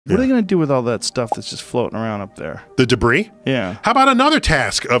What are they going to do with all that stuff that's just floating around up there? The debris? Yeah. How about another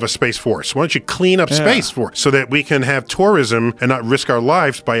task of a Space Force? Why don't you clean up space for so that we can have tourism and not risk our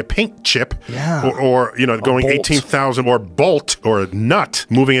lives by a paint chip or you know, going 18,000 or bolt or a nut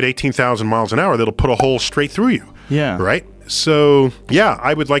moving at 18,000 miles an hour that'll put a hole straight through you. Yeah. Right? So, yeah,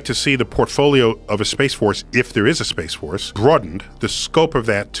 I would like to see the portfolio of a Space Force, if there is a Space Force, broadened, the scope of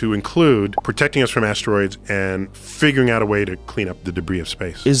that to include protecting us from asteroids and figuring out a way to clean up the debris of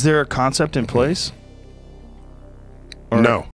space. Is there a concept in place? Or no.